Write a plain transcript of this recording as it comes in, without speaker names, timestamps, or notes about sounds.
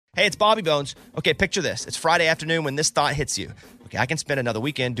Hey, it's Bobby Bones. Okay, picture this. It's Friday afternoon when this thought hits you. Okay, I can spend another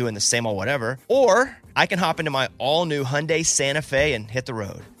weekend doing the same old whatever, or I can hop into my all-new Hyundai Santa Fe and hit the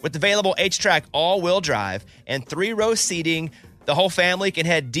road. With available H-Track all-wheel drive and 3-row seating, the whole family can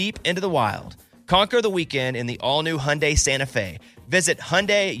head deep into the wild. Conquer the weekend in the all-new Hyundai Santa Fe. Visit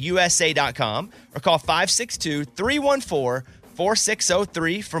HyundaiUSA.com or call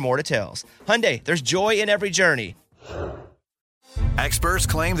 562-314-4603 for more details. Hyundai, there's joy in every journey. Experts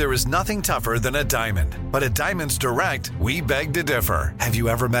claim there is nothing tougher than a diamond. But at Diamonds Direct, we beg to differ. Have you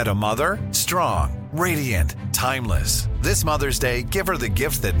ever met a mother? Strong, radiant, timeless. This Mother's Day, give her the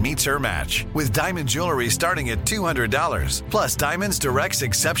gift that meets her match. With diamond jewelry starting at $200. Plus Diamonds Direct's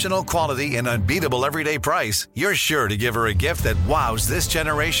exceptional quality and unbeatable everyday price, you're sure to give her a gift that wows this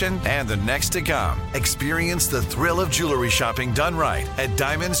generation and the next to come. Experience the thrill of jewelry shopping done right at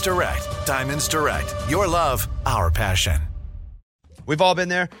Diamonds Direct. Diamonds Direct. Your love, our passion. We've all been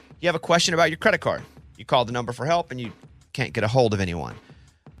there. You have a question about your credit card. You call the number for help and you can't get a hold of anyone.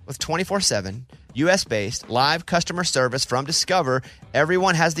 With 24/7, U.S.-based live customer service from Discover,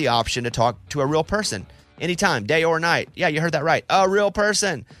 everyone has the option to talk to a real person anytime, day or night. Yeah, you heard that right. A real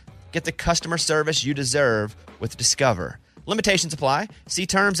person. Get the customer service you deserve with Discover. Limitations apply. See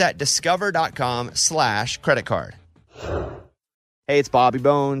terms at discover.com/credit card. Hey, it's Bobby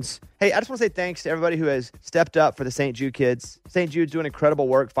Bones. Hey, I just want to say thanks to everybody who has stepped up for the St. Jude kids. St. Jude's doing incredible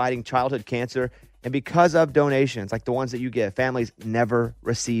work fighting childhood cancer. And because of donations like the ones that you give, families never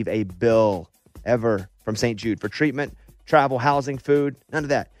receive a bill ever from St. Jude for treatment, travel, housing, food, none of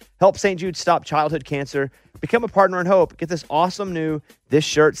that. Help St. Jude stop childhood cancer. Become a partner in hope. Get this awesome new This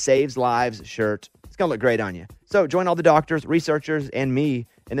Shirt Saves Lives shirt. It's going to look great on you. So join all the doctors, researchers, and me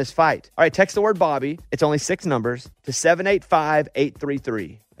in this fight. All right, text the word Bobby. It's only 6 numbers to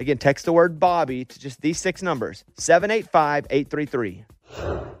 785-833. Again, text the word Bobby to just these 6 numbers, 785-833.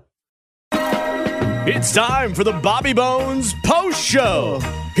 It's time for the Bobby Bones Post Show.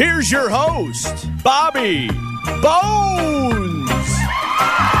 Here's your host, Bobby Bones.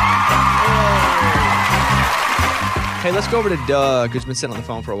 Hey, let's go over to Doug, who's been sitting on the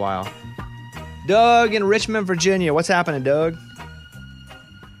phone for a while. Doug in Richmond, Virginia. What's happening, Doug?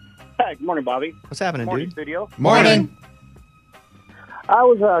 Hi, good morning, Bobby. What's happening, morning, dude? Studio. Morning. I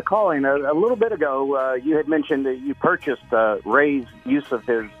was calling a little bit ago. You had mentioned that you purchased Ray's use of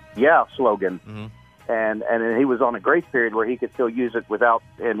his "Yeah" slogan, and he was on a grace period where he could still use it without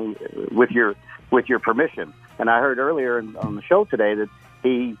any with your permission. And I heard earlier on the show today that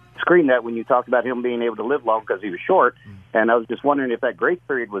he screened that when you talked about him being able to live long because he was short. And I was just wondering if that grace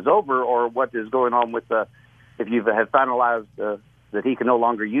period was over or what is going on with if you have finalized that he can no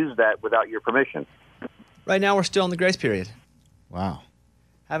longer use that without your permission. Right now, we're still in the grace period. Wow.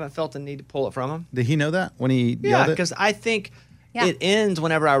 Haven't felt the need to pull it from him. Did he know that when he Yeah, yelled it? because I think it ends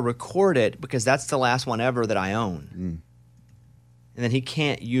whenever I record it because that's the last one ever that I own. And then he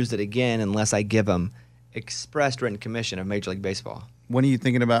can't use it again unless I give him express written commission of Major League Baseball. When are you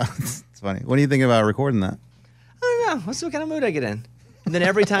thinking about it's funny. When are you thinking about recording that? I don't know. Let's see what kind of mood I get in. And then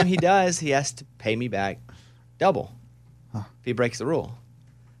every time he does, he has to pay me back double if he breaks the rule.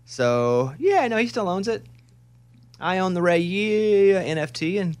 So, yeah, no, he still owns it. I own the Ray yeaaaah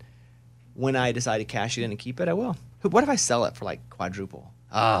NFT, and when I decide to cash it in and keep it, I will. What if I sell it for like quadruple?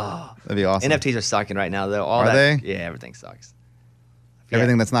 Oh, that'd be awesome. NFTs are sucking right now, though. Are they? Yeah, everything sucks.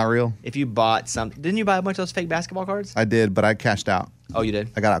 Everything that's not real? If you bought something, didn't you buy a bunch of those fake basketball cards? I did, but I cashed out. Oh, you did?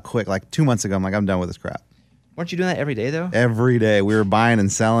 I got out quick, like 2 months ago. I'm like, I'm done with this crap. Weren't you doing that every day, though? Every day. We were buying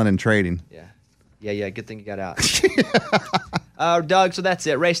and selling and trading. Yeah. Good thing you got out. Doug, so that's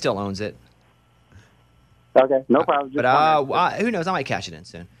it. Ray still owns it. Okay, no problem. But who knows? I might cash it in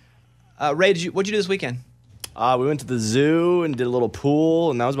soon. Ray, what'd you do this weekend? We went to the zoo and did a little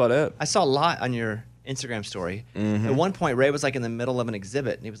pool, and that was about it. I saw a lot on your Instagram story. At one point, Ray was like in the middle of an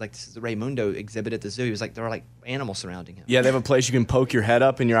exhibit, and he was like, "This is the Raymundo exhibit at the zoo." He was like, there were like animals surrounding him. Yeah, they have a place you can poke your head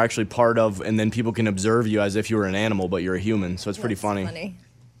up, and you're actually part of, and then people can observe you as if you were an animal, but you're a human. So it's pretty funny.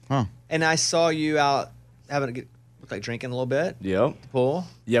 Huh. And I saw you out looked like drinking a little bit. Yep. At the pool.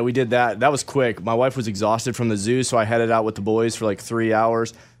 Yeah, we did that. That was quick. My wife was exhausted from the zoo, so I headed out with the boys for like 3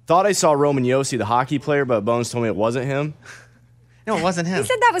 hours. Thought I saw Roman Yossi, the hockey player, but Bones told me it wasn't him. No, it wasn't him. He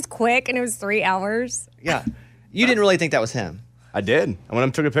said that was quick, and it was 3 hours. Yeah. You didn't really think that was him. I did. I went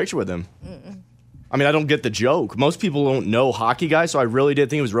and took a picture with him. I mean, I don't get the joke. Most people don't know hockey guys, so I really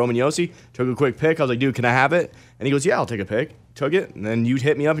did think it was Roman Yossi. Took a quick pic. I was like, dude, can I have it? And he goes, yeah, I'll take a pic. Took it, and then you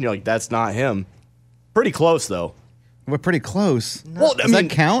hit me up, and you're like, that's not him. Pretty close, though. We're pretty close. No. Well, Does that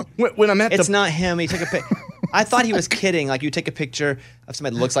count? When I'm at It's not him. He took a pic. I thought he was kidding. Like, you take a picture of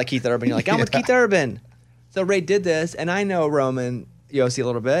somebody that looks like Keith Urban. You're like, I'm with Keith Urban. So Ray did this, and I know Roman Yossi a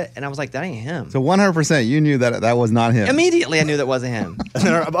little bit, and I was like, that ain't him. So 100%, you knew that was not him. Immediately, I knew that wasn't him. And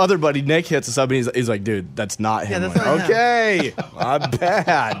then our other buddy Nick hits us up and he's like, dude, that's not him. Yeah, that's I'm like, not him. okay, my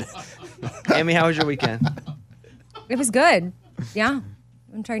bad. Amy, how was your weekend? It was good. Yeah.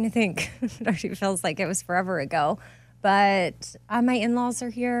 I'm trying to think. It already feels like it was forever ago. But my in-laws are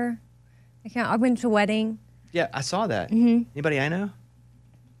here. I went to a wedding. Yeah, I saw that. Mm-hmm. Anybody I know?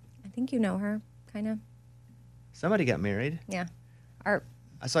 I think you know her, kind of. Somebody got married. Yeah.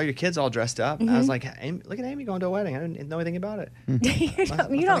 I saw your kids all dressed up. I was like, Amy, look at Amy going to a wedding. I didn't know anything about it.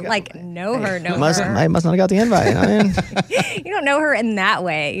 you don't like know her, I must not have got the invite. You don't know her in that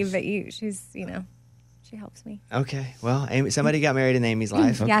way, but she's, she helps me. Okay. Well, Amy, somebody got married in Amy's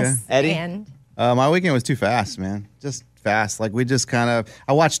life. Yes. Eddie? And My weekend was too fast, man. Just fast. Like we just I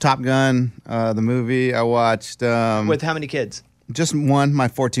watched Top Gun, the movie. I watched With how many kids? just one. My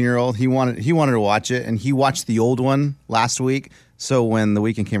 14-year-old. He wanted to watch it, and he watched the old one last week. So when the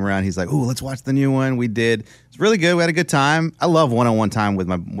weekend came around, he's like, "Ooh, let's watch the new one." We did. It's really good. We had a good time. I love one-on-one time with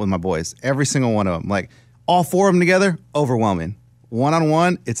my boys. Every single one of them. Like all four of them together, overwhelming.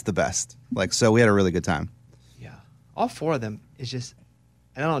 One-on-one, it's the best. Like so, we had a really good time. Yeah. All four of them is just,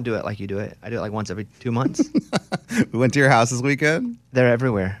 and I don't do it like you do it. I do it like once every 2 months. We went to your house this weekend. They're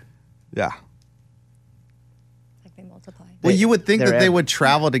everywhere. Yeah. like they multiply. Well, you would think they're that they would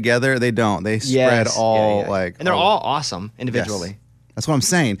travel together. They don't. They spread Yes. all Yeah. like, and they're all awesome individually. Yes. That's what I'm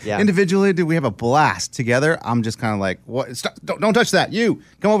saying. Yeah. Individually, dude, we have a blast. Together, I'm just kind of like, what? Stop, don't touch that. You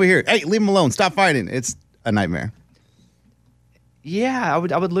come over here. Hey, leave them alone. Stop fighting. It's a nightmare. Yeah, I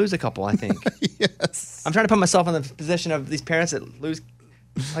would lose a couple, I think. Yes. I'm trying to put myself in the position of these parents that lose.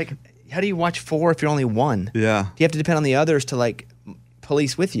 Like, how do you watch four if you're only one? Yeah. Do you have to depend on the others to like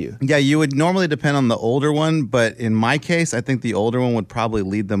police with you? Yeah, you would normally depend on the older one, but in my case, I think the older one would probably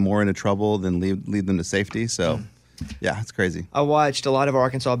lead them more into trouble than lead them to safety. So, yeah, it's crazy. I watched a lot of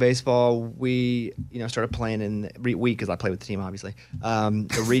Arkansas baseball. We, started playing in week because I play with the team, obviously.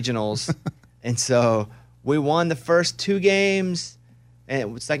 The regionals, and so we won the first two games.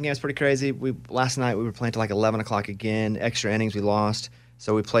 And the second game was pretty crazy. Last night we were playing till like 11 o'clock again. Extra innings we lost.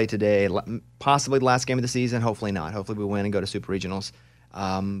 So we played today, possibly the last game of the season. Hopefully not. Hopefully we win and go to Super Regionals.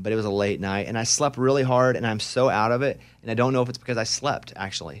 But it was a late night, and I slept really hard, and I'm so out of it. And I don't know if it's because I slept,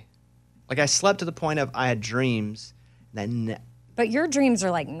 actually. Like I slept to the point of I had dreams. But your dreams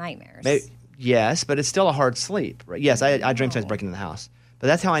are like nightmares. Yes, but it's still a hard sleep. Right? Yes, I dreamed somebody's breaking into the house. But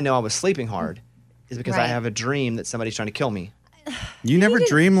that's how I know I was sleeping hard, is because I Right. have a dream that somebody's trying to kill me. You never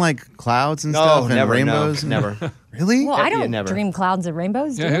dream like clouds and stuff and never, rainbows? never. Really? Well, I don't never. dream clouds and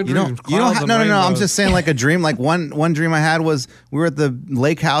rainbows. Do Yeah, you? who You don't. dreams You don't. clouds No. and I'm rainbows? just saying, like a dream. Like one dream I had was we were at the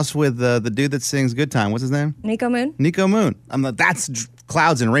lake house with the dude that sings "Good Time." What's his name? Nico Moon? Nico Moon. I'm like, that's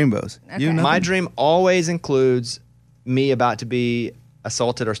clouds and rainbows. You Okay. know? My dream always includes me about to be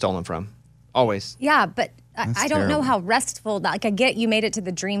assaulted or stolen from. Always. Yeah, but That's I don't know terrible. how restful. Like I get you made it to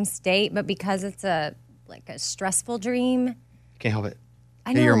the dream state, but because it's a stressful dream, Can't help it.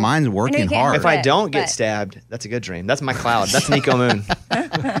 I know your mind's I know you working can't hard. help If I it, don't get but- stabbed, that's a good dream. That's my cloud. That's Nico Moon.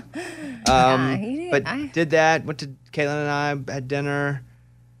 Did that. Went to Caitlin and I had dinner.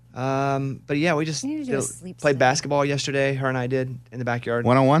 But yeah, we just You need to do a sleep played study. basketball yesterday. Her and I did in the backyard.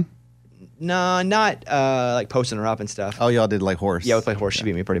 1-on-1. No, not like posting her up and stuff. Oh, y'all did like horse. Yeah, we played horse. She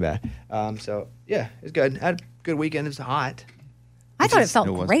beat me pretty bad. So yeah, it was good. I had a good weekend. It was hot. I thought it felt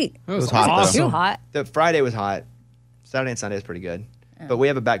it was- great. It was hot, though. awesome. Too hot. The Friday was hot. Saturday and Sunday was pretty good. But we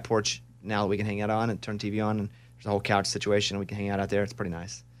have a back porch now that we can hang out on and turn TV on, and there's a whole couch situation. We can hang out there. It's pretty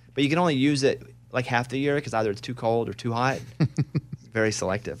nice. But you can only use it like half the year because either it's too cold or too hot. It's very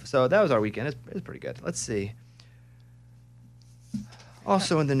selective. So that was our weekend. It was pretty good. Let's see.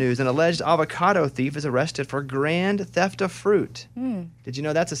 Also in the news, an alleged avocado thief is arrested for grand theft of fruit. Did you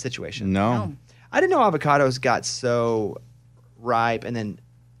know that's a situation? No. I didn't know avocados got so ripe and then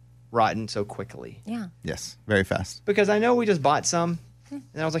rotten so quickly. Yeah. Yes. Very fast. Because I know we just bought some, and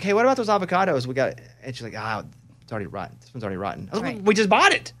I was like, "Hey, what about those avocados we got?" And she's like, it's already rotten. This one's already rotten." I was like, Right. "We just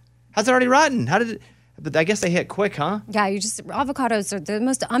bought it. How's it already rotten? How did it?" But I guess they hit quick, huh? Yeah, avocados are the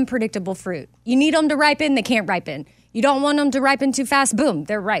most unpredictable fruit. You need them to ripen, they can't ripen. You don't want them to ripen too fast, boom,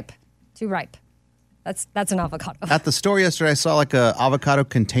 they're ripe. Too ripe. That's an avocado. At the store yesterday, I saw like a avocado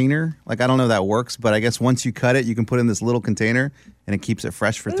container. Like I don't know if that works, but I guess once you cut it, you can put it in this little container and it keeps it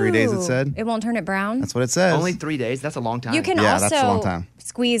fresh for 3 days. It Ooh, said. It won't turn it brown. That's what it says. Only 3 days. That's a long time. You can Yeah, that's a long also time.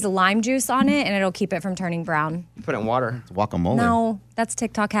 squeeze lime juice on it and it'll keep it from turning brown. put it in water. Guacamole. No, that's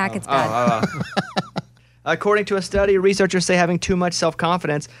TikTok hack. It's bad. According to a study, researchers say having too much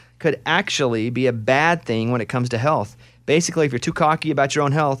self-confidence could actually be a bad thing when it comes to health. Basically, if you're too cocky about your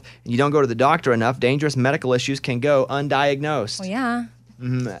own health and you don't go to the doctor enough, dangerous medical issues can go undiagnosed. Well, yeah.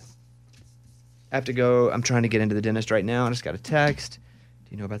 I have to go. I'm trying to get into the dentist right now. I just got a text.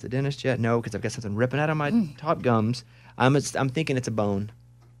 Do you know about the dentist yet? No, because I've got something ripping out of my top gums. I'm thinking it's a bone.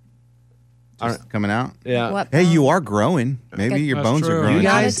 Just coming out. Yeah. What Hey, bone? you are growing. Maybe That's your bones true. are growing. You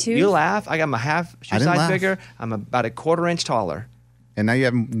Not a guys, tooth? you laugh. I got my half shoe I didn't size laugh. bigger. I'm about a quarter inch taller. And now you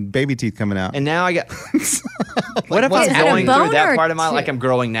have baby teeth coming out. And now I got. What if Is I'm that a going through bone that or part of my two? like I'm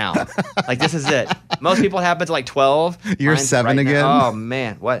growing now? Like this is it. Most people have it to like 12. You're Mine's 7 right now. again? Oh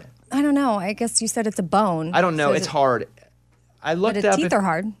man, what? I don't know. I guess you said it's a bone. I don't know. So It's is it- hard. I But looked its up. teeth are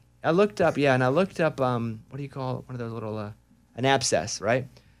hard. I looked up, yeah, and I looked up, what do you call it? One of those little, an abscess, right?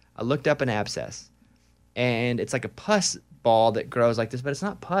 I looked up an abscess, and it's like a pus ball that grows like this, but it's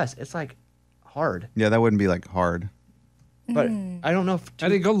not pus. It's like hard. Yeah, that wouldn't be like hard. But I don't know if.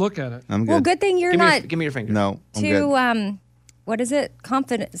 Eddie, go look at it. I'm good. Well, good thing you're give, not give me your finger. No, I'm too, good. what is it?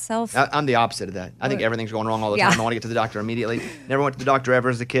 Confident self. I'm the opposite of that. I think everything's going wrong all the Yeah. time. I want to get to the doctor immediately. Never went to the doctor ever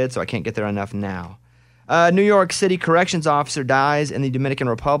as a kid, so I can't get there enough now. New York City corrections officer dies in the Dominican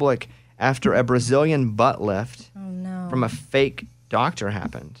Republic after a Brazilian butt lift from a fake doctor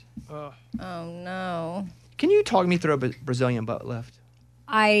happened. Oh, no. Can you talk me through a Brazilian butt lift?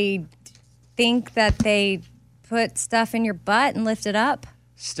 I think that they put stuff in your butt and lift it up.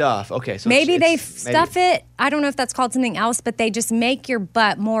 Stuff. Okay, so Maybe they it's stuff it. I don't know if that's called something else, but they just make your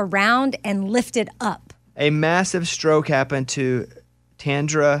butt more round and lift it up. A massive stroke happened to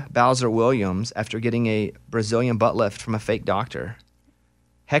Tandra Bowser-Williams after getting a Brazilian butt lift from a fake doctor.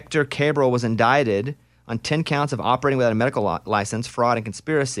 Hector Cabral was indicted on 10 counts of operating without a medical license, fraud, and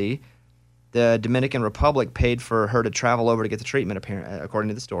conspiracy. The Dominican Republic paid for her to travel over to get the treatment, according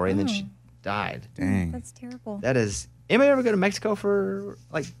to the story, and then she died. Dang. That's terrible. That is. Anybody ever go to Mexico for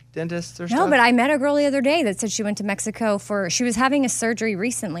like dentists or stuff? No, but I met a girl the other day that said she went to Mexico she was having a surgery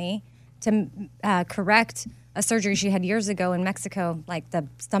recently to correct a surgery she had years ago in Mexico, like the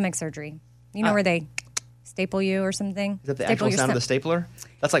stomach surgery. You know where they staple you or something? Is that the Staple actual your sound of the stom- stapler?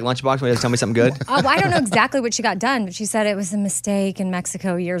 That's like Lunchbox when he tell me something good. Oh, I don't know exactly what she got done, but she said it was a mistake in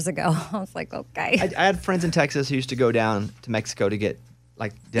Mexico years ago. I was like, okay. I had friends in Texas who used to go down to Mexico to get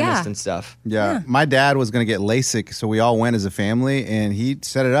like dentists Yeah. and stuff. Yeah. My dad was going to get LASIK, so we all went as a family, and he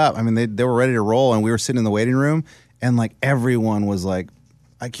set it up. I mean, they were ready to roll, and we were sitting in the waiting room, and like everyone was like,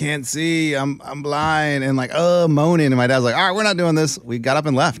 I can't see, I'm blind, and like, moaning. And my dad's like, all right, we're not doing this. We got up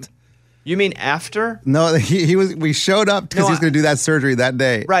and left. You mean after? No, we showed up because No, he was going to do that surgery that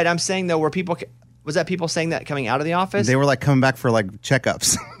day. Right. I'm saying though, was that people saying that coming out of the office? They were like coming back for like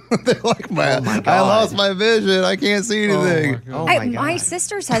checkups. They're like, my God. I lost my vision. I can't see anything. Oh my God. My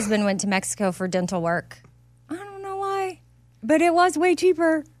sister's husband went to Mexico for dental work. I don't know why, but it was way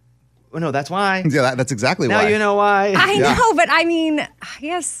cheaper. Well, no, that's why. Yeah, that's exactly Now why. you know why. I know, but I mean,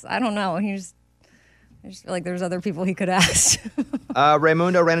 yes, I don't know. I just feel like there's other people he could ask.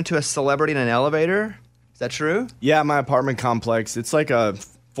 Raymundo ran into a celebrity in an elevator. Is that true? Yeah, my apartment complex. It's like a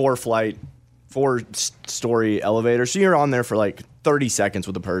 4-story elevator. So you're on there for like 30 seconds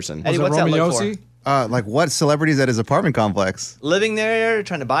with a person. Eddie, Was what's it that look Romy for? Like what celebrities at his apartment complex? Living there,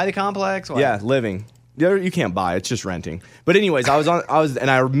 trying to buy the complex? What? Yeah, living. You can't buy. It's just renting. But anyways, and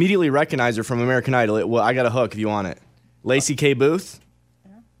I immediately recognized her from American Idol. Well, I got a hook if you want it. Lacey K. Booth.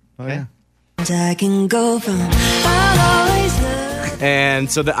 Oh, yeah. I can go from I'll always love. And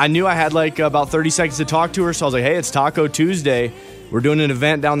so I knew I had like about 30 seconds to talk to her. So I was like, hey, it's Taco Tuesday. We're doing an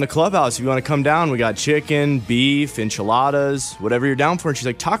event down in the clubhouse. If you want to come down, we got chicken, beef, enchiladas, whatever you're down for. And she's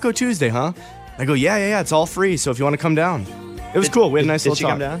like, Taco Tuesday, huh? I go, yeah. It's all free. So if you want to come down. It was cool. We had a nice Did little she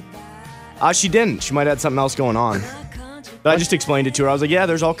talk. come down? She didn't. She might have had something else going on. But I just explained it to her. I was like, yeah,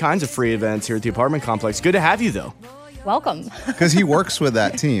 there's all kinds of free events here at the apartment complex. Good to have you, though. Welcome. Because he works with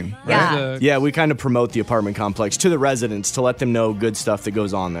that team. Yeah. Yeah, we kind of promote the apartment complex to the residents to let them know good stuff that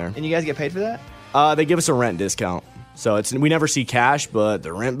goes on there. And you guys get paid for that? They give us a rent discount. So we never see cash, but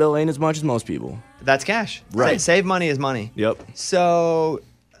the rent bill ain't as much as most people. That's cash. Right. Save money is money. Yep. So,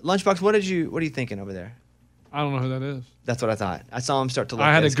 Lunchbox, what are you thinking over there? I don't know who that is. That's what I thought. I saw him start to look I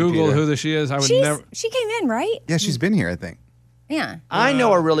had at to his Google computer. who she is. I would She never. came in, right? Yeah, she's been here, I think. Yeah. I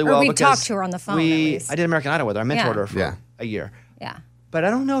know her really Or well we've because talked to her on the phone, at least. I did American Idol with her. I mentored Yeah. her for Yeah. a year. Yeah. But I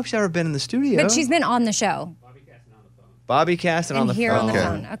don't know if she's ever been in the studio. But she's been on the show. Bobby casting on And the here phone. on the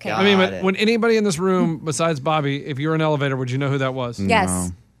phone. Okay. I mean, Got but it. when anybody in this room besides Bobby, if you're in an elevator, would you know who that was?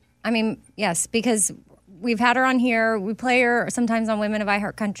 Yes. I mean, yes, because we've had her on here. We play her sometimes on Women of I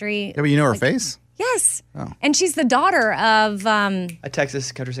Heart Country. Yeah, but you know her face? Yes. Oh. And she's the daughter of, A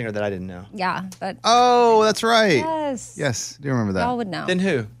Texas country singer that I didn't know. yeah, but Oh, that's right. yes. Yes, do you remember that? Y'all would know. Then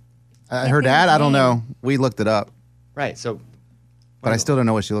who? Her dad, I don't know. We looked it up. Right. So, But I still don't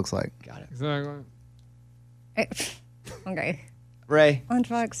know what she looks like. got it. Exactly. Okay. Ray.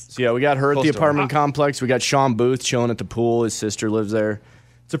 Lunchbox. So yeah, we got her at Full the story. apartment complex. We got Sean Booth chilling at the pool. His sister lives there.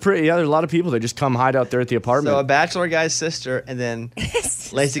 There's a lot of people that just come hide out there at the apartment. So a bachelor guy's sister, and then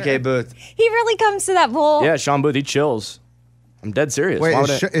Lacey K. Booth. He really comes to that pool. Yeah, Sean Booth, he chills. I'm dead serious. Wait, Why would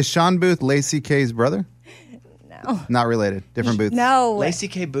is Sean Booth Lacey K's brother? No. Not related. Different Booths. No. Lacey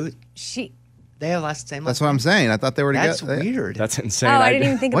K. Booth. She. They have last same. That's what I'm saying. I thought they were together. That's weird. That's insane. Oh, I didn't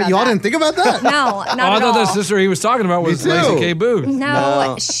even think What, about y'all that. didn't think about that? No, not I at thought all. the sister he was talking about was Me too. Lacey K. Booth.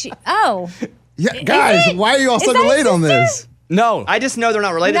 No, Oh. Yeah, guys, it? why are you all Is so that his late on sister? this? No. I just know they're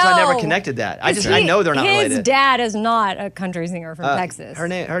not related, so I never No. connected that. I know they're not his related. His dad is not a country singer from Texas.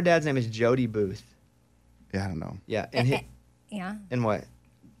 Her dad's name is Jody Booth. Yeah, I don't know. Yeah, and Yeah. and what?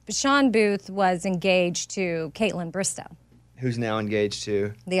 But Sean Booth was engaged to Caitlin Bristow, Who's now engaged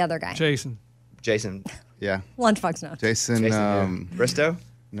to the other guy. Jason. Jason? Yeah. Lunchbox knows. Jason, Bristow?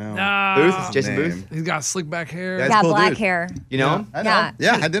 no. Booth? Jason Name. Booth? He's got slick back hair. That's Yeah, cool black dude. hair. You know him? I know. Yeah.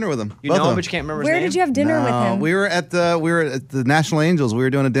 Yeah, I had dinner with him. You Both know of him, them. but you can't remember his Where name? did you have dinner with No, him? we were at the National Angels. We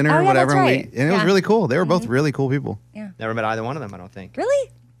were doing a dinner Oh, or yeah, whatever, that's and right. it was Yeah. Mm-hmm. really cool. They were both really cool people. Yeah. Never met either one of them, I don't think.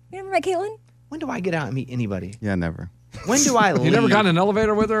 Really? You never met Caitlin? When do I get out and meet anybody? Yeah, never. When do I leave? You never got in an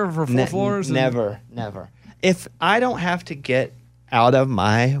elevator with her for 4 floors? and- Never. If I don't have to get out of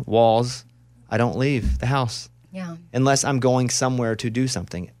my walls, I don't leave the house Yeah. unless I'm going somewhere to do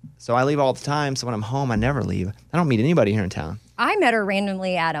something. So I leave all the time. So when I'm home, I never leave. I don't meet anybody here in town. I met her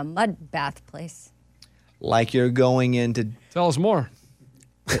randomly at a mud bath place. Like you're going into. Tell us more.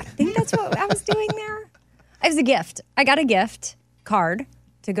 I think that's what I was doing there. It was a gift. I got a gift card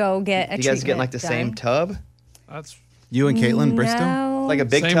to go get a You guys treatment getting like the same done. tub? That's You and Caitlin Bristow? No. Like a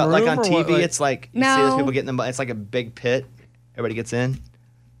big Same tub, like room on or TV. what, like- It's like you see No. those people getting them. It's like a big pit. Everybody gets in.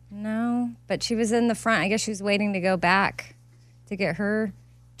 No, but she was in the front. I guess she was waiting to go back to get her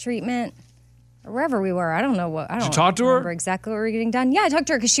treatment or wherever we were. I don't know what. I don't talk to her? remember exactly what we were getting done. Yeah, I talked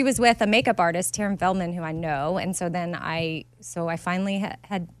to her because she was with a makeup artist, Taryn Feldman, who I know, and so then I finally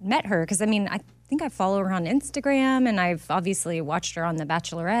had met her because I mean I think I follow her on Instagram and I've obviously watched her on The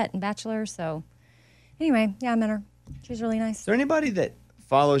Bachelorette and Bachelor. So anyway, yeah, I met her. She's really nice. Is there anybody that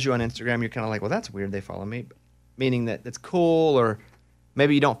follows you on Instagram? You're kind of like, well, that's weird. They follow me, meaning that it's cool, or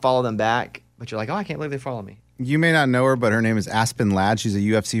maybe you don't follow them back, but you're like, oh, I can't believe they follow me. You may not know her, but her name is Aspen Ladd. She's a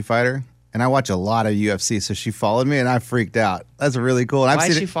UFC fighter. And I watch a lot of UFC, so she followed me, and I freaked out. That's really cool. And Why I've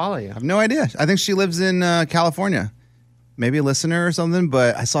did seen she follow you? I have no idea. I think she lives in California. Maybe a listener or something,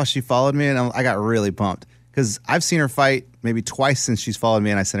 but I saw she followed me, and I got really pumped. Because I've seen her fight maybe twice since she's followed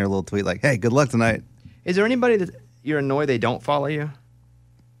me, and I sent her a little tweet like, hey, good luck tonight. Is there anybody that you're annoyed they don't follow you?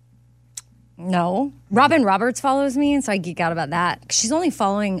 No, Robin Roberts follows me, and so I geek out about that. She's only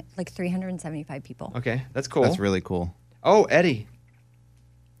following like 375 people. Okay, that's cool. That's really cool. Oh, Eddie.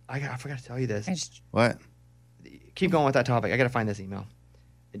 I forgot to tell you this. I just- What? Keep going with that topic. I got to find this email.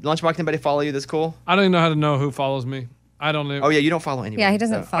 Lunchbox, anybody follow you that's cool? I don't even know how to know who follows me. I don't know. Oh, yeah, you don't follow anybody. Yeah, he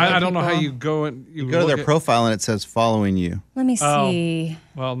doesn't follow. I don't know how people. you go and you Go to look their at- profile, and it says following you. Let me Oh. see.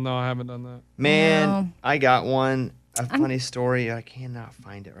 Well, no, I haven't done that. Man, No. I got one. A funny story. I cannot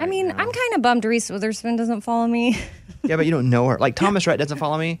find it right I mean, now. I'm kind of bummed Reese Witherspoon doesn't follow me. Yeah, but you don't know her. Like, Thomas Rhett doesn't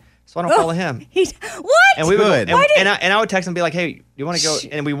follow me, so I don't follow him. He what? And we would, Good. and, Why did- and I would text him and be like, hey, you want to go?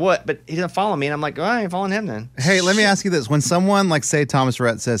 And we would, but he doesn't follow me. And I'm like, oh, I ain't following him then. Hey, let me ask you this. When someone, like, say, Thomas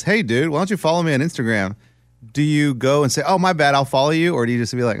Rhett says, hey, dude, why don't you follow me on Instagram? Do you go and say, oh, my bad, I'll follow you? Or do you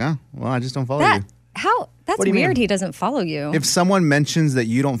just be like, oh, well, I just don't follow that you? how? That's What do you weird. mean? He doesn't follow you. If someone mentions that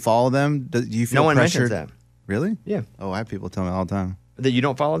you don't follow them, do you feel No one pressured? mentions that. Really? Yeah. Oh, I have people tell me all the time. That you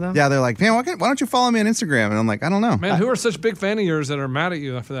don't follow them? Yeah, they're like, man, why don't you follow me on Instagram? And I'm like, I don't know. Man, who are such big fan of yours that are mad at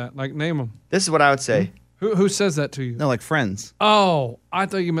you after that? Like, name them. This is what I would say. Who says that to you? No, like friends. Oh, I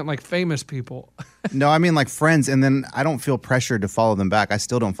thought you meant like famous people. No, I mean like friends, and then I don't feel pressured to follow them back. I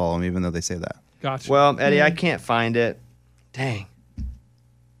still don't follow them, even though they say that. Gotcha. Well, Eddie, I can't find it. Dang.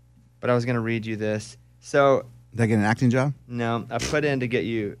 But I was going to read you this. So, Did I get an acting job? no, I put in to get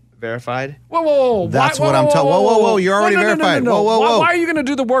you verified. whoa, whoa, whoa. That's what I'm talking- whoa, whoa, whoa, you're already verified. Whoa, whoa, whoa. Why are you going to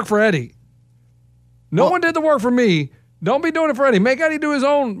do the work for Eddie? No one did the work for me. Don't be doing it for Eddie. Make Eddie do his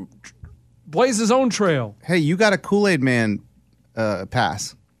own, blaze his own trail. Hey, you got a Kool-Aid Man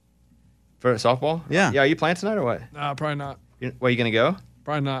pass. For softball? Yeah. Yeah, are you playing tonight or what? Nah, probably not. Are you going to go?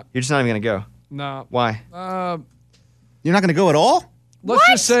 Probably not. You're just not even going to go. Nah. Why? You're not going to go at all? Let's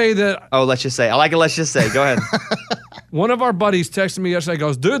just say that Oh, let's just say. I like it. Let's just say. Go ahead. one of our buddies texted me yesterday,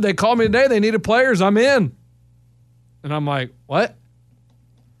 goes, dude, they called me today. They needed players. I'm in. And I'm like, what?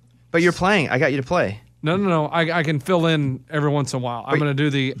 But you're playing. I got you to play. No. I can fill in every once in a while. I'm going to do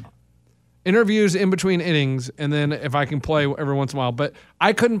the interviews in between innings, and then if I can play every once in a while. But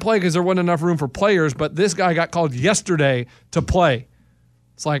I couldn't play because there wasn't enough room for players, but this guy got called yesterday to play.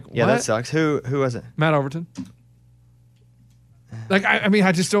 It's like, Yeah, what? that sucks. Who was it? Matt Overton. Like, I mean,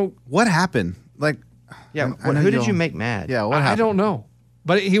 I just don't. What happened? Like, Yeah, I know who did you'll- you make mad? Yeah, what I happened? don't know.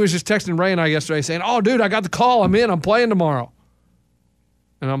 But he was just texting Ray and I yesterday saying, "Oh, dude, I got the call. I'm in. I'm playing tomorrow."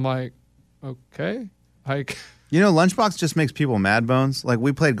 And I'm like, okay. You know, Lunchbox just makes people mad, Bones. Like,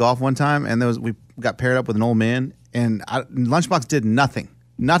 we played golf one time, and we got paired up with an old man, and Lunchbox did nothing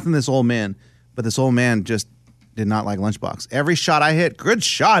to this old man, but this old man just did not like Lunchbox. Every shot I hit, good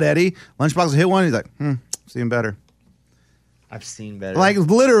shot, Eddie. Lunchbox hit one, he's like, seeing better. I've seen better. Like,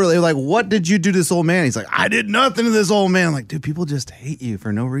 literally, like, what did you do to this old man? He's like, I did nothing to this old man. I'm like, dude, people just hate you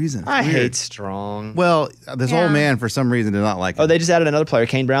for no reason. It's I weird. hate Strong. Well, this Yeah. old man, for some reason, did not like him. Oh, they just added another player.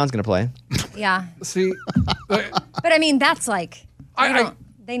 Kane Brown's going to play. Yeah. See, But I mean, that's like,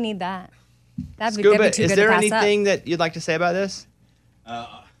 they need that. That'd be Scuba, too is good there to pass anything that you'd like to say about this?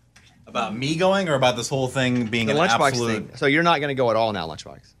 About me going or about this whole thing being The an Lunchbox absolute... thing. So you're not going to go at all now,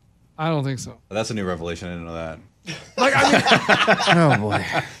 Lunchbox. I don't think so. That's a new revelation. I didn't know that. Like, I mean, Oh, boy.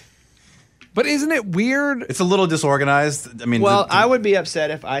 but isn't it weird? It's a little disorganized. I mean, Well, I would be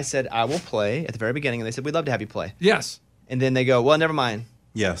upset if I said I will play at the very beginning, and they said we'd love to have you play, Yes. and then they go, well, never mind.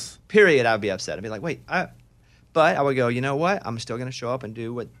 Yes. Period. I would be upset. I'd be like, wait, but I would go, you know what? I'm still going to show up and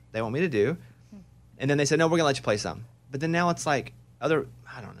do what they want me to do, and then they said, no, we're going to let you play some. But then now it's like I don't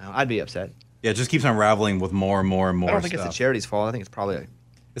know. I'd be upset. Yeah, it just keeps unraveling with more and more and more I don't think stuff. it's the charity's fault. I think it's probably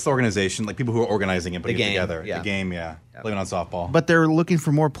It's the organization, like people who are organizing it, putting The it game, together. yeah. The game, yeah. Blaming on softball. But they're looking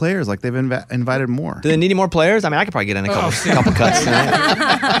for more players. Like, they've invited more. Do they need any more players? I mean, I could probably get in a couple cuts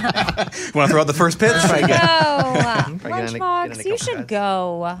tonight. Want to throw out the first pitch? Probably get- Oh, Probably get in a Lunchbox, you couple should cuts.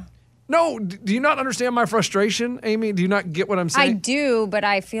 go. No, do you not understand my frustration, Amy? Do you not get what I'm I saying? do, but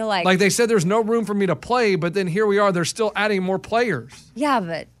I feel like, Like they said there's no room for me to play, but then here we are, they're still adding more players. yeah,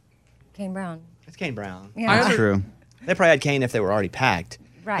 but Kane Brown. It's Kane Brown. Yeah. I That's under- true. They probably had Kane if they were already packed.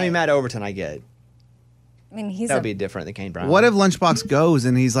 Right. I mean, Matt Overton, I get. I mean, he's That would be different than Kane Brown. What if Lunchbox goes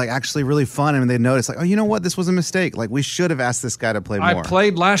and he's like actually really fun and they notice like, oh, you know what? This was a mistake. Like, we should have asked this guy to play more. I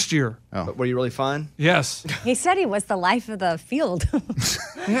played last year. But were you really fun? Yes. he said he was the life of the field.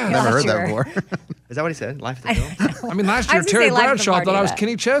 Yeah. Never heard last that year. before. Is that what he said? Life of the field? I mean, last I year was gonna Terry say life of the Bradshaw party, thought I was but-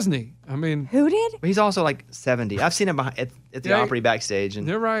 Kenny Chesney. I mean, Who did? But he's also like 70. I've seen him at the Yeah, Opry backstage, and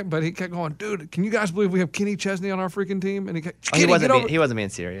you're right, but he kept going, dude, can you guys believe we have Kenny Chesney on our freaking team? And he kept, he Kenny, get over. wasn't being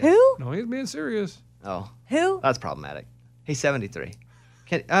serious. Who? No, he's being serious. Oh, Who? that's problematic. He's 73.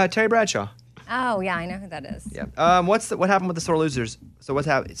 Terry Bradshaw. Oh, yeah, I know who that is. Yeah. What happened with the Sore Losers? So what's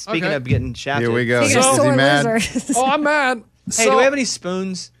happened? Speaking Okay. of getting shafted. Here we go. Speaking of Is he sore mad? losers. Oh, I'm mad. Hey, do we have any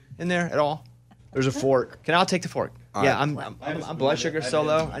spoons in there at all? There's a fork. I'll take the fork. Yeah, I'm blood sugar so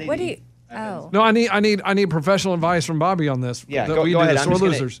low. I need What to do you? eat. Oh. No, I need professional advice from Bobby on this. Yeah, that go we do ahead. the I'm Sore just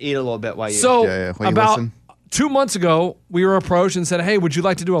gonna Losers. eat a little bit while you. So while you about listen. 2 months ago, we were approached and said, "Hey, would you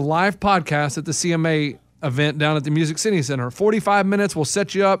like to do a live podcast at the CMA event down at the Music City Center? 45 minutes. We'll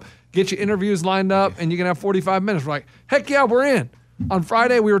set you up, get you interviews lined up, and you can have 45 minutes." We're like, "Heck yeah, we're in." On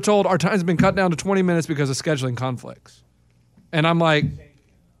Friday, we were told our time's been cut down to 20 minutes because of scheduling conflicts, and I'm like,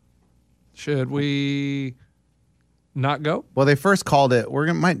 "Should we not go?" Well, they first called it,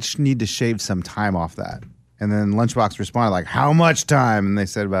 might need to shave some time off that. And then Lunchbox responded like, how much time? And they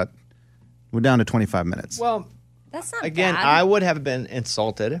said we're down to 25 minutes. Well, That's not again, bad. I would have been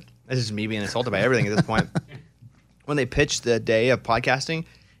insulted. This is me being insulted by everything at this point. When they pitched the day of podcasting,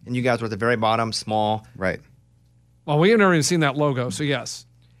 and you guys were at the very bottom, small, Right. Well, we have never even seen that logo, so yes.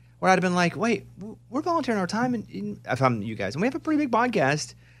 where I'd have been like, wait, we're volunteering our time, if I'm you guys, and we have a pretty big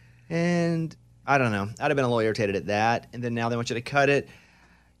podcast, and I don't know. I'd have been a little irritated at that, and then now they want you to cut it.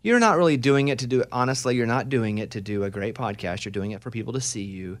 You're not really doing it to do, honestly, you're not doing it to do a great podcast. You're doing it for people to see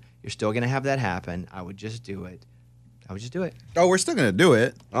you. You're still going to have that happen. I would just do it. Oh, we're still going to do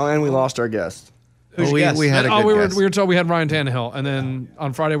it. Oh, and we lost our guest. Who's your we, guest? we had a good we guess. were told we had Ryan Tannehill, and then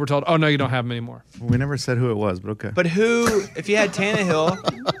on Friday we're told, "Oh no, you don't have him anymore." We never said who it was, but okay. But who, if you had Tannehill,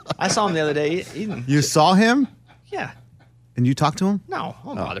 I saw him the other day eating. You saw him Yeah. and you talked to him? No, I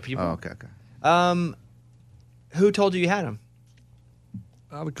don't bother people. Oh, okay. Who told you had him?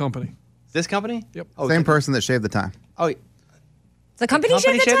 The company. This company? Yep. Oh, Same person that shaved the time. Oh, the company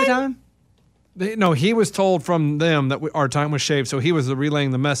shaved the time? No, he was told from them that our time was shaved, so he was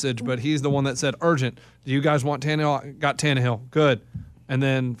relaying the message, but he's the one that said, urgent. Do you guys want Tannehill? Got Tannehill. Good. And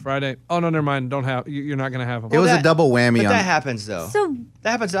then Friday, oh, no, never mind. Don't have. You're not going to have him. It was a double whammy But on that happens, though. So,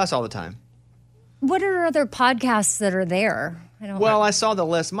 That happens to us all the time. what are other podcasts that are there? I don't. Well, I saw the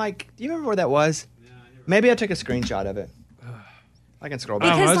list. Mike, do you remember where that was? Maybe I took a screenshot of it. I can scroll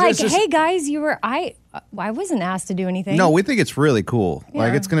back. I don't know, Because, it's just- hey guys, I wasn't asked to do anything. No, we think it's really cool.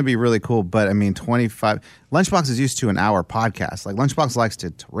 Like Yeah. it's going to be really cool. But I mean, 25. Lunchbox is used to an hour podcast. Like Lunchbox likes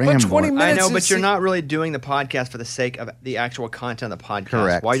to ramble. 20 I minutes know, is- but you're not really doing the podcast for the sake of the actual content of the podcast.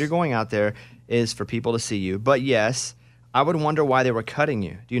 Correct. Why you're going out there is for people to see you. But yes, I would wonder why they were cutting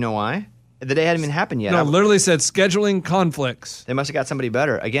you. Do you know why? The day hadn't even happened yet. No, literally said scheduling conflicts. They must have got somebody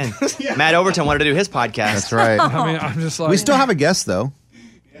better. Again, Matt Overton wanted to do his podcast. That's right. I mean, I'm just like. We still have a guest though.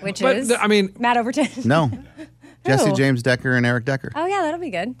 Which But, is I mean, Matt Overton. No, Jesse Who? James Decker and Eric Decker. Oh yeah, that'll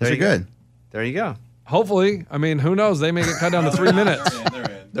be good. Those are you go. good. There you go. hopefully. I mean, who knows? They may get cut down to 3 minutes. They're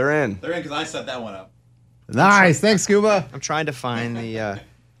in. They're in. They're in because I set that one up. Nice. Thanks, Scuba. I'm trying to find the.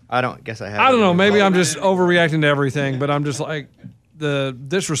 I don't guess I have. I don't it. know. Maybe I'm just overreacting to everything, but I'm just like, the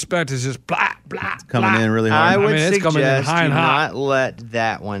disrespect is just blah, blah, Coming blah. in really I hard. would mean, it's coming in suggest high and do hot. not let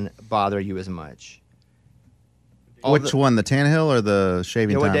that one bother you as much. All Which the- one, the Tannehill or the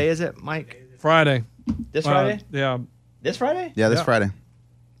shaving Yeah, what time? day is it, Mike? Friday. This Friday? Yeah. This Friday? Yeah, this Yeah. Friday.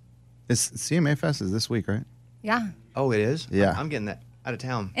 It's CMA Fest is this week, right? Yeah. Oh, it is? Yeah. I'm getting that out of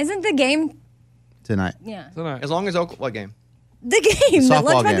town. Isn't the game? Tonight. Yeah. Tonight. As long as what game? The game that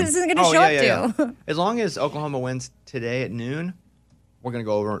softball Lunchbox game. isn't going to Oh, show yeah, up to. As long as Oklahoma wins today at noon, we're going to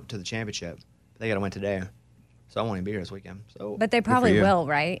go over to the championship. They got to win today. So I won't even be here this weekend. So But they probably you. will,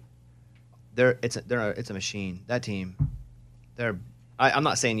 right? it's a machine. That team, I'm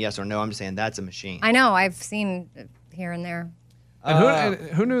not saying yes or no. I'm just saying that's a machine. I know. I've seen it here and there. And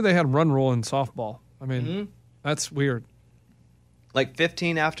who knew they had run rule in softball? I mean, that's weird. Like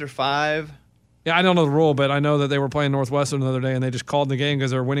 15 after 5. Yeah, I don't know the rule, but I know that they were playing Northwestern the other day, and they just called the game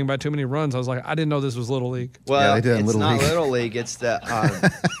because they were winning by too many runs. I was like, I didn't know this was Little League. Well, they did in it's Little not League. Little League. It's that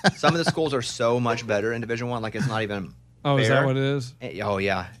some of the schools are so much better in Division One. Like it's not even. Oh, is fair. that what it is? Oh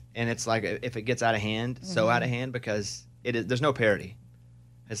yeah, and it's like if it gets out of hand, so out of hand because there's no parity.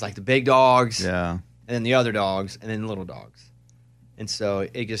 It's like the big dogs, Yeah. and then the other dogs, and then the little dogs, and so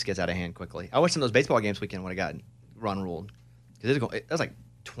it just gets out of hand quickly. I wish some of those baseball games weekend would have gotten run ruled because it was like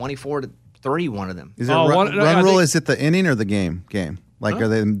 24-3 one of them. Is it Oh, run, one- no, run I rule? think- Is it the inning or the game? Like, do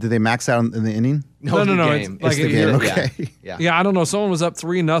they max out in the inning? No, the no, game. it's like It's the if game. you're- Okay. Yeah. Yeah, I don't know. Someone was up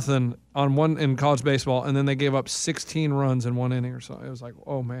 3-0 on one in college baseball, and then they gave up 16 runs in one inning or so. It was like,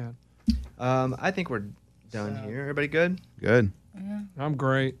 oh man, I think we're done here. Everybody good? Good. I'm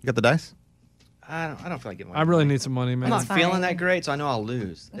great. You got the dice? I don't feel like giving away. I really money. need some money, man. I'm not fine. feeling that great, so I know I'll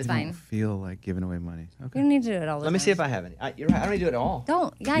lose. It's fine. Feel like giving away money. You Okay. don't need to do it all the Let me time. see if I have any. You're right. I don't need to do it at all.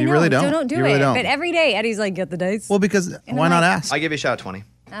 Don't. Yeah, I You know. really don't. Don't do You really it. don't. But every day, Eddie's like, get the dice. Well, because And why I'm not like- ask? I give you a shot at 20.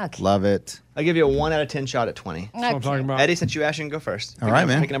 Okay. Love it. I give you a 1 out of 10 shot at 20. That's what I'm talking about. Eddie, since you asked, you can go first. All right,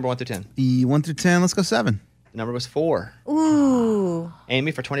 man. Pick a number 1 through 10. 1 through 10. Let's go 7. The number was 4. Ooh.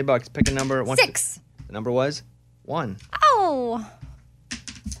 Amy, for $20, pick a number 1. 6. The number was 1. Oh.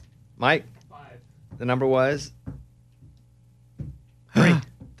 Mike, 5. The number was 3.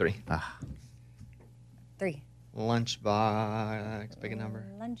 3. 3. Lunchbox, pick a number.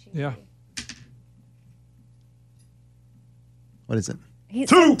 Lunchy. Yeah. What is it? He's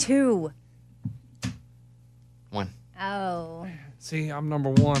 2. 1. Oh. See, I'm number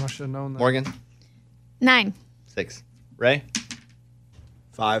 1. I should have known that. Morgan, 9. 6. Ray,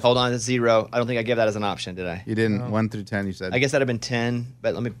 5. hold on to 0. I don't think I gave that as an option, did I? You didn't. 1 through 10, you said. I guess that'd have been 10,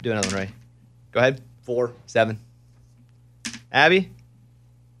 but let me do another one, Ray. Go ahead. 4. 7. Abby?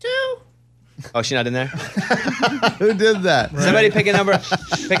 2. Oh, she's not in there? Who did that? Somebody pick a number.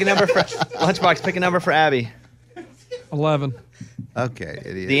 Pick a number for Lunchbox. Pick a number for Abby. 11. Okay,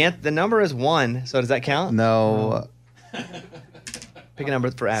 idiot. The number is 1. So does that count? No. Pick a number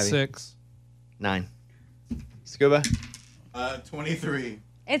for Abby. 6. 9. Scuba. 23.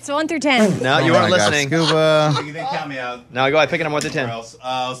 It's 1 through 10. No, you Oh weren't my gosh, listening. Scuba. You didn't count me out. No, go ahead. Pick a number 1 through 10. Or else,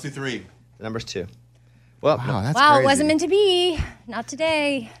 let's do 3. The number's 2. Well, Wow, that's Wow, crazy. it wasn't meant to be. Not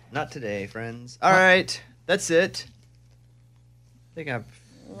today. not today, friends. All right, that's it. I think I've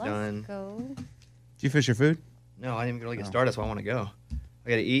Let's done. go. Did you fish your food? No, I didn't even really get started, so I want to go. I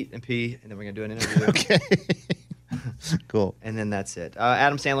got to eat and pee, and then we're gonna do an interview. Okay. Cool. And then that's it.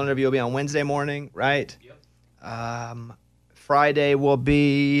 Adam Sandler interview will be on Wednesday morning, right? Yep. Friday will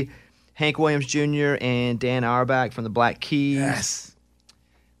be Hank Williams Jr. and Dan Auerbach from the Black Keys. Yes.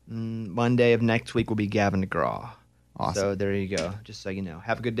 Monday of next week will be Gavin DeGraw. Awesome. So there you go. Just so you know.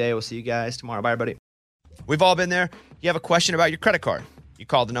 Have a good day. We'll see you guys tomorrow. Bye, everybody. We've all been there. You have a question about your credit card. You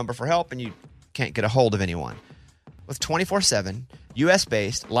call the number for help, and you can't get a hold of anyone. With 24/7,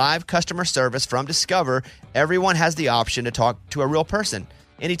 U.S.-based live customer service from Discover, everyone has the option to talk to a real person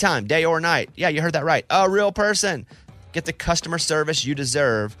anytime, day or night. Yeah, you heard that right. A real person. Get the customer service you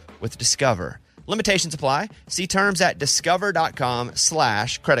deserve with Discover. Limitations apply. See terms at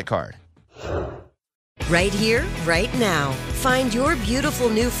discover.com/credit card. Right here, right now. Find your beautiful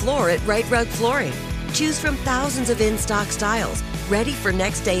new floor at Right Rug Flooring. Choose from thousands of in-stock styles, ready for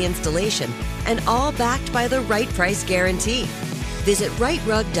next day installation, and all backed by the right price guarantee. Visit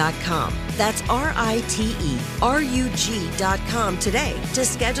rightrug.com. That's RITERUG.com today to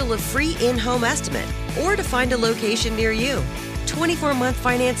schedule a free in-home estimate or to find a location near you. 24-month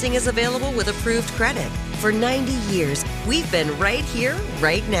financing is available with approved credit. For 90 years, we've been right here,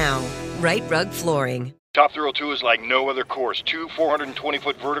 right now. Right Rug Flooring. Top Thrill 2 is like no other course. 2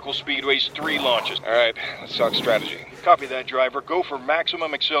 420-foot vertical speedways, 3 launches. All right, let's talk strategy. Copy that, driver. Go for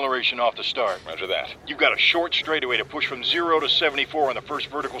maximum acceleration off the start. Roger that. You've got a short straightaway to push from 0 to 74 on the first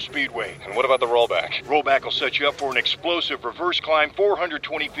vertical speedway. And what about the rollback? Rollback will set you up for an explosive reverse climb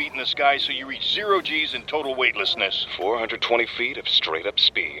 420 feet in the sky so you reach 0 G's in total weightlessness. 420 feet of straight-up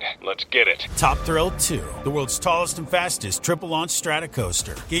speed. Let's get it. Top Thrill 2, the world's tallest and fastest triple-launch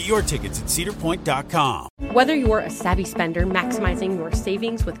stratocoaster. Get your tickets at cedarpoint.com. Whether you're a savvy spender maximizing your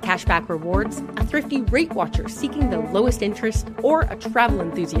savings with cashback rewards, a thrifty rate watcher seeking the lowest interest, or a travel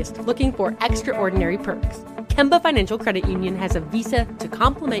enthusiast looking for extraordinary perks, Kemba Financial Credit Union has a visa to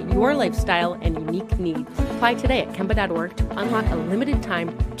complement your lifestyle and unique needs. Apply today at Kemba.org to unlock a limited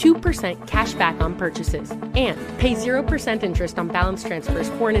time 2% cash back on purchases and pay 0% interest on balance transfers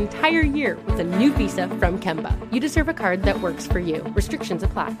for an entire year with a new visa from Kemba. You deserve a card that works for you. Restrictions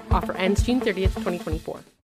apply. Offer ends June 30th, 2024.